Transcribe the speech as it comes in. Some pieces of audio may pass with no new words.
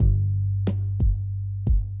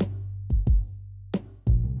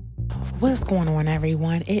What's going on,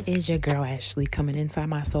 everyone? It is your girl Ashley coming inside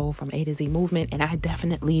my soul from A to Z Movement, and I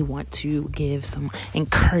definitely want to give some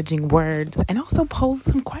encouraging words and also pose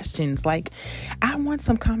some questions. I want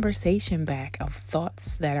some conversation back of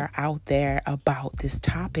thoughts that are out there about this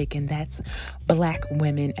topic, and that's Black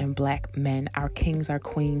women and Black men, our kings, our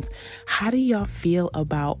queens. How do y'all feel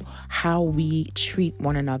about how we treat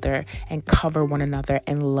one another and cover one another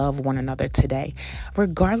and love one another today?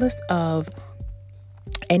 Regardless of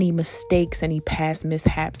any mistakes, any past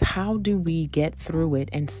mishaps, how do we get through it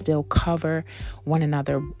and still cover one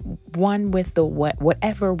another, one with the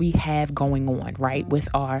whatever we have going on, right? With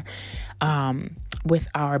our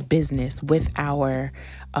business, with our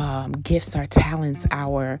gifts, our talents,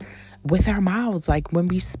 with our mouths, like when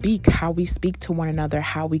we speak, how we speak to one another,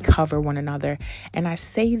 how we cover one another. And I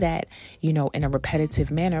say that, in a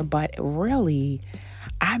repetitive manner, but really,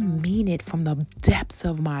 I mean it from the depths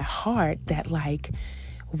of my heart that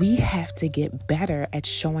we have to get better at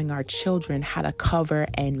showing our children how to cover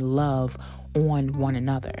and love on one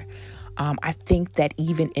another. I think that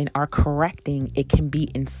even in our correcting, it can be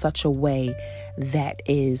in such a way that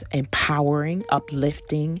is empowering,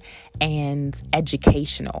 uplifting, and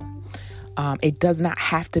educational. It does not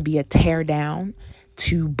have to be a tear down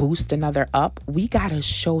to boost another up. We got to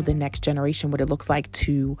show the next generation what it looks like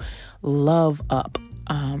to love up.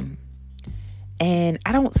 And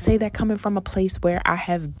I don't say that coming from a place where I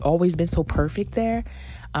have always been so perfect there,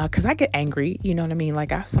 because I get angry, you know what I mean?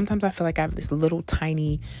 Sometimes I feel like I have this little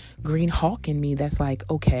tiny green hawk in me that's like,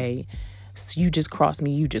 okay, so you just crossed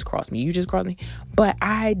me, you just crossed me, you just crossed me. But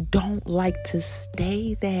I don't like to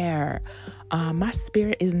stay there. My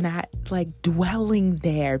spirit is not dwelling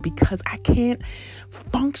there because I can't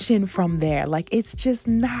function from there. It's just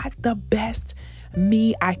not the best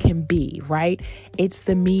me I can be, right? It's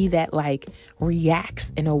the me that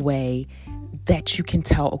reacts in a way that you can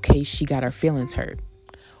tell, okay, she got her feelings hurt.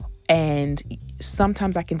 And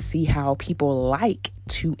sometimes I can see how people like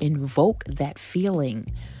to invoke that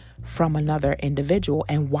feeling from another individual.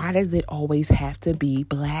 And why does it always have to be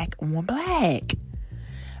Black on Black?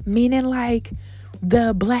 Meaning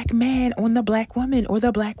the Black man on the Black woman or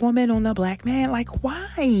the Black woman on the Black man.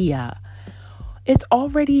 Why? It's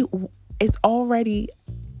already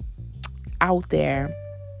out there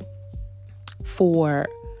we're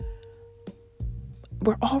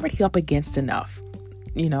already up against enough,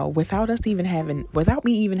 without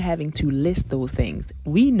me even having to list those things.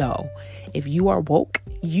 We know, if you are woke,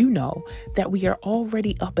 you know that we are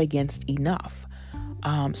already up against enough.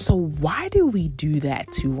 So why do we do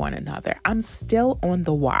that to one another? I'm still on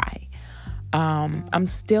the why. I'm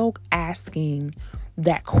still asking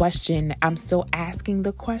that question. I'm still asking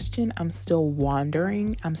the question. I'm still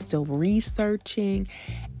wondering. I'm still researching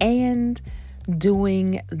and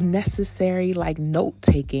doing necessary note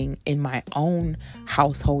taking in my own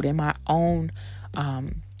household, in my own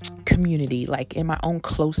community, in my own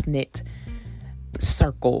close knit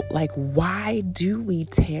circle. Why do we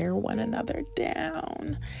tear one another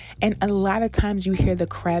down? And a lot of times you hear the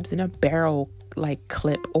crabs in a barrel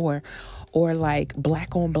clip or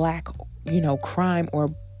Black on Black crime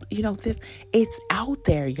or this. It's out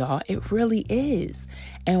there, y'all. It really is.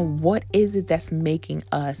 And what is it that's making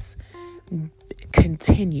us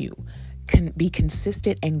be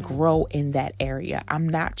consistent and grow in that area? I'm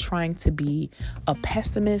not trying to be a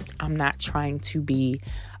pessimist. I'm not trying to be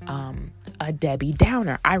a Debbie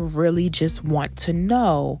Downer. I really just want to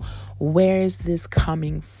know, where is this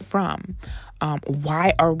coming from?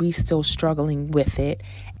 Why are we still struggling with it?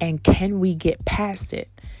 And can we get past it?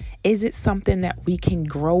 Is it something that we can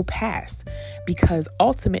grow past? Because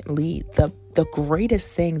ultimately, the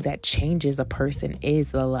greatest thing that changes a person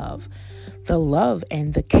is the love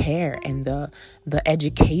and the care and the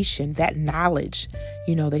education, that knowledge.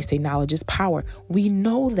 They say knowledge is power. We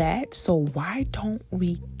know that. So why don't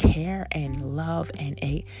we care and love and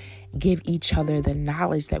give each other the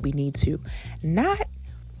knowledge that we need to? Not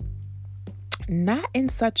in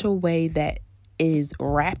such a way that is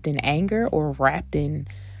wrapped in anger or wrapped in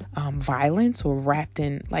violence or wrapped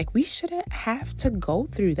in, we shouldn't have to go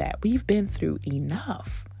through that. We've been through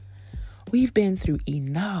enough.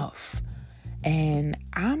 And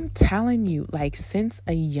I'm telling you, since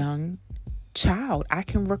a young child, I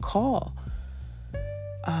can recall,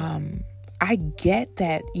 I get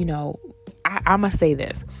that, I must say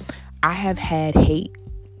this. I have had hate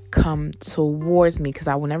come towards me because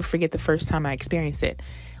I will never forget the first time I experienced it,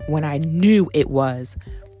 when I knew it was,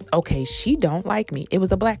 okay, she don't like me. It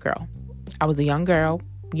was a Black girl. I was a young girl,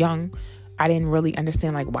 I didn't really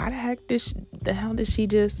understand, why the hell did she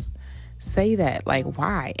just say that?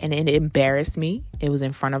 Why? And it embarrassed me. It was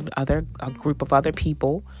in front of a group of other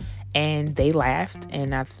people. And they laughed.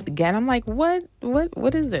 And again, I'm like, what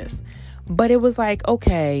is this? But it was like,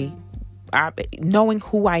 okay, knowing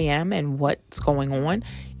who I am and what's going on,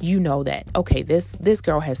 you know that, okay, this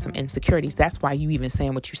girl has some insecurities. That's why you even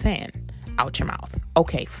saying what you're saying out your mouth.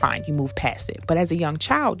 Okay, fine. You move past it. But as a young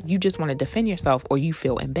child, you just want to defend yourself, or you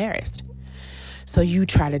feel embarrassed. So you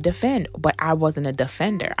try to defend, but I wasn't a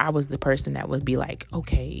defender. I was the person that would be like,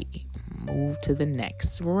 okay, move to the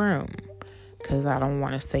next room, because I don't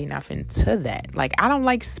want to say nothing to that. Like, I don't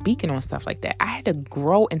like speaking on stuff like that. I had to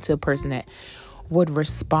grow into a person that would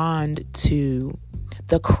respond to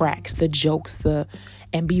the cracks, the jokes,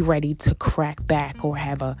 and be ready to crack back or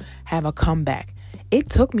have a comeback. It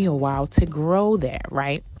took me a while to grow there,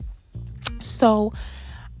 right? So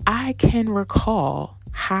I can recall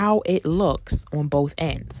how it looks on both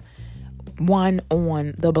ends. One,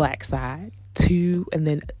 on the black side, two, and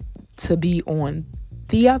then to be on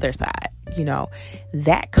the other side.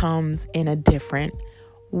 That comes in a different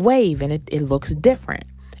wave, and it looks different.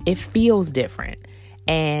 It feels different.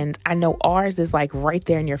 And I know ours is like right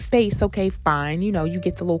there in your face. Okay, fine. You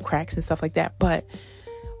get the little cracks and stuff like that. But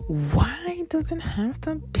why does it have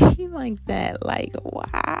to be like that? Like,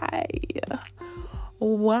 why?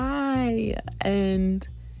 Why? And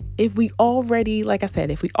if we already, like I said,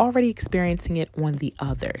 if we already experiencing it on the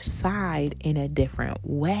other side in a different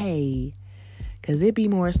way, because it be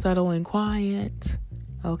more subtle and quiet,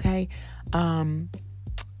 okay?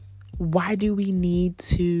 Why do we need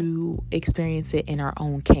to experience it in our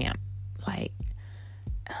own camp? Like,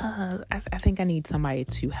 I think I need somebody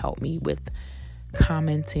to help me with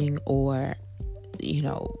commenting, or,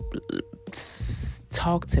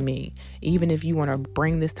 talk to me. Even if you want to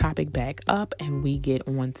bring this topic back up and we get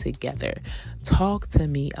on together, talk to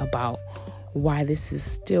me about why this is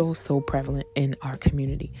still so prevalent in our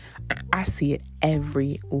community. I see it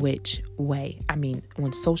every which way. I mean,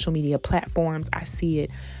 on social media platforms, I see it.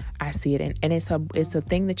 And it's a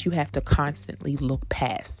thing that you have to constantly look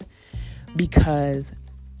past, because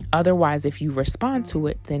otherwise, if you respond to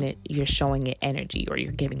it, then you're showing it energy, or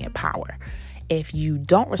you're giving it power. If you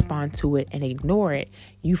don't respond to it and ignore it,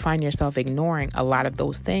 you find yourself ignoring a lot of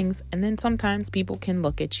those things. And then sometimes people can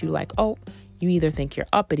look at you like, oh, you either think you're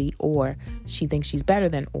uppity, or she thinks she's better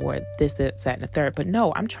than, or this, that, and the third. But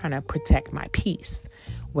no, I'm trying to protect my peace,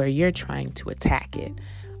 where you're trying to attack it.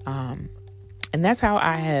 And that's how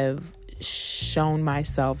I have shown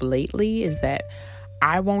myself lately, is that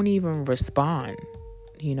I won't even respond,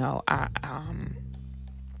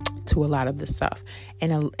 to a lot of the stuff.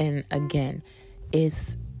 And again,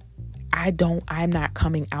 I'm not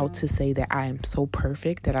coming out to say that I am so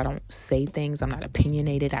perfect that I don't say things. I'm not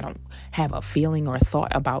opinionated. I don't have a feeling or a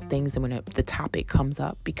thought about things when the topic comes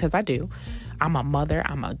up, because I do. I'm a mother.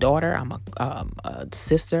 I'm a daughter. I'm a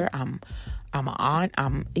sister. I'm an aunt.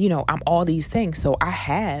 I'm all these things. So I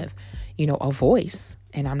have, a voice,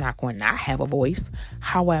 and I'm not going to not have a voice.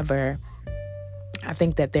 However, I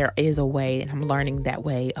think that there is a way, and I'm learning that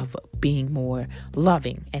way, of being more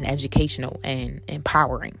loving and educational and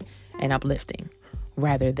empowering and uplifting,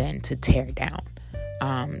 rather than to tear down.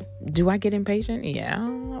 Do I get impatient? Yeah,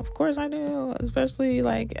 of course I do. Especially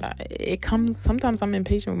it comes, sometimes I'm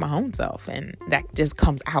impatient with my own self, and that just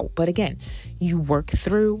comes out. But again, you work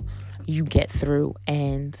through, you get through,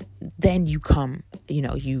 and then you come,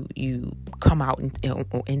 you come out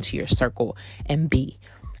into your circle and be,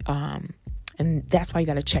 and that's why you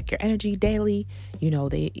got to check your energy daily.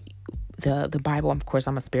 The Bible, of course,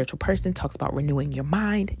 I'm a spiritual person, talks about renewing your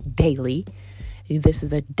mind daily. This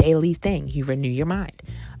is a daily thing. You renew your mind.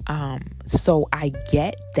 So I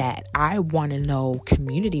get that. I want to know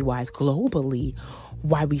community-wise, globally,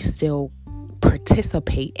 why we still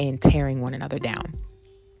participate in tearing one another down.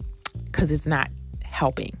 Because it's not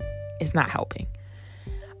helping. It's not helping.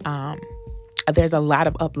 There's a lot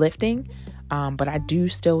of uplifting, but I do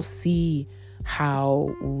still see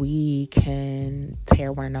how we can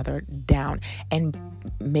tear one another down and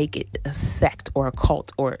make it a sect or a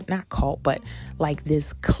cult, or not cult, but like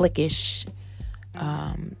this cliquish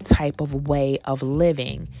type of way of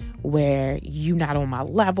living, where you not on my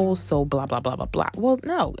level, so blah, blah, blah, blah, blah. Well,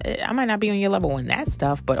 no, I might not be on your level in that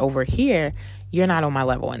stuff, but over here, you're not on my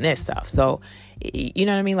level in this stuff. So, you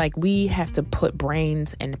know what I mean? Like, we have to put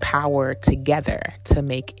brains and power together to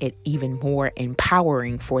make it even more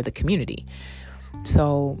empowering for the community.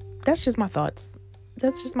 So that's just my thoughts.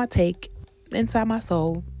 That's just my take inside my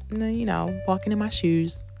soul, walking in my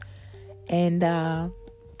shoes. And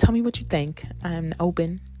tell me what you think. I'm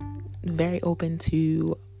open, very open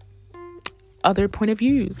to other point of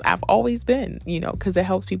views. I've always been, because it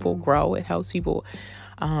helps people grow. It helps people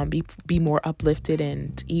be more uplifted,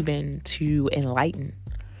 and even to enlighten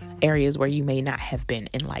areas where you may not have been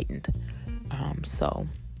enlightened. So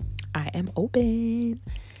I am open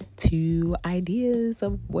to ideas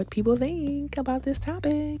of what people think about this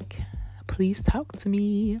topic. Please talk to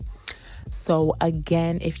me. So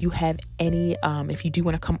again, if you have any, if you do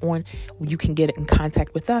want to come on, you can get in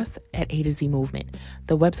contact with us at A to Z Movement.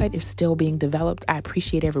 The website is still being developed. I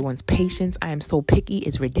appreciate everyone's patience. I am so picky.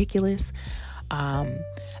 It's ridiculous.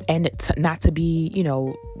 And not to be,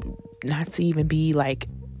 not to even be like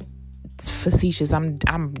facetious. I'm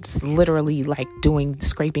literally like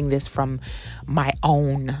scraping this from my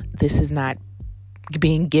own. This is not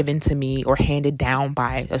being given to me or handed down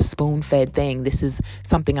by a spoon-fed thing. This is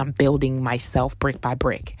something I'm building myself brick by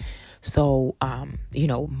brick. So,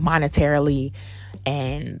 monetarily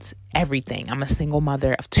and everything. I'm a single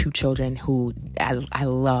mother of 2 children who I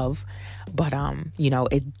love, but,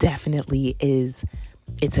 it definitely is.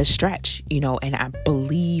 It's a stretch, and I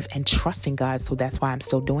believe and trust in God. So that's why I'm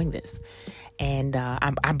still doing this. And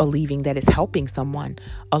I'm believing that it's helping someone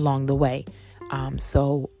along the way.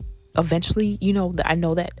 So eventually, I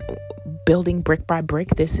know that building brick by brick,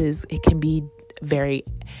 it can be very,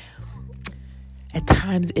 at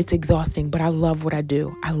times it's exhausting, but I love what I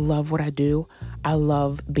do. I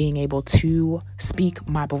love being able to speak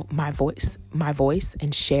my voice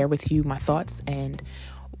and share with you my thoughts and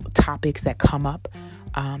topics that come up,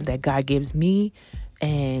 that God gives me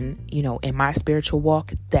and, in my spiritual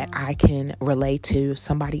walk that I can relay to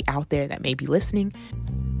somebody out there that may be listening.